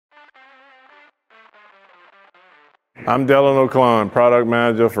I'm Dylan O'Clon, Product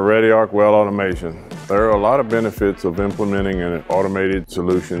Manager for ReadyArc Weld Automation. There are a lot of benefits of implementing an automated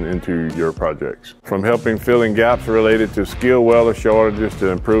solution into your projects. From helping fill in gaps related to skilled welder shortages to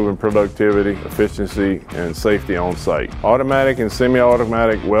improving productivity, efficiency, and safety on site. Automatic and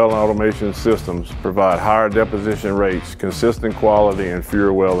semi-automatic weld automation systems provide higher deposition rates, consistent quality, and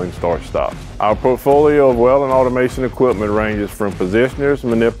fewer welding start-stops. Our portfolio of welding automation equipment ranges from positioners,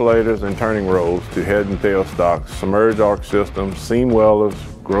 manipulators, and turning rolls to head and tail stocks, submerged arc systems, seam welders,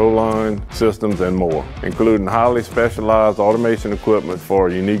 grow line systems, and more, including highly specialized automation equipment for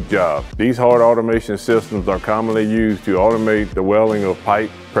a unique job. These hard automation systems are commonly used to automate the welding of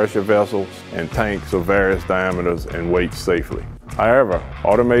pipe, pressure vessels, and tanks of various diameters and weights safely. However,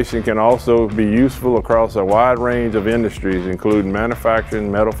 automation can also be useful across a wide range of industries, including manufacturing,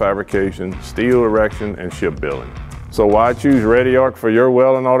 metal fabrication, steel erection, and shipbuilding. So why choose ReadyArc for your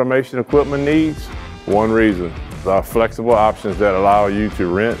welding automation equipment needs? One reason: our flexible options that allow you to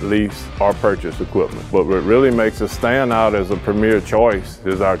rent, lease, or purchase equipment. But what really makes us stand out as a premier choice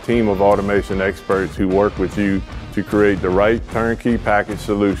is our team of automation experts who work with you to create the right turnkey package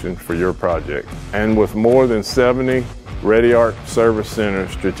solution for your project. And with more than 70 ReadyArc service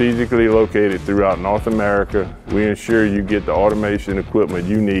centers strategically located throughout North America, we ensure you get the automation equipment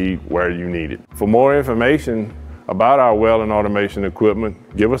you need where you need it. For more information about our welding automation equipment,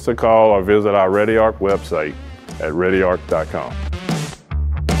 give us a call or visit our ReadyArc website at readyarc.com.